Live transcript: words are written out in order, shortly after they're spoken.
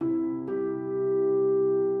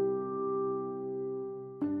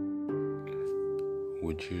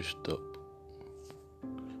Would you stop?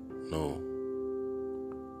 No,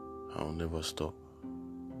 I'll never stop.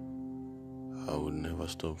 I would never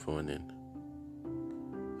stop running.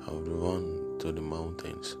 I would run to the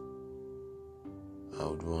mountains. I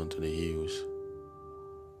would run to the hills.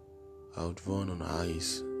 I would run on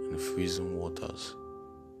ice in freezing waters.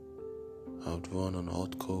 I would run on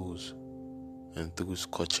hot coals and through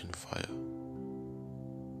scorching fire.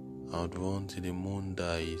 I would run till the moon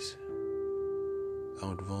dies. I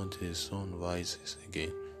would run till the sun rises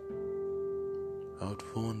again. I would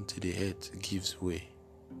run till the earth gives way.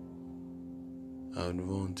 I would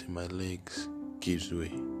run till my legs gives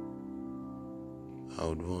way. I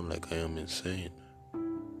would run like I am insane.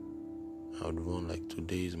 I would run like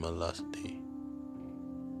today is my last day.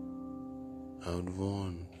 I would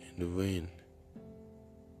run in the rain.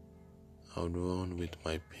 I would run with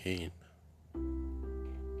my pain.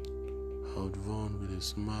 I would run with a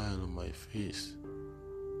smile on my face.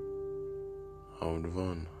 I would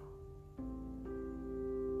run,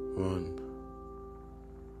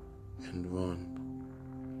 and run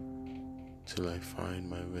till I find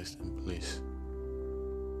my resting place,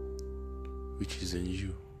 which is in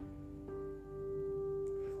you.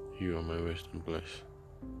 You are my resting place.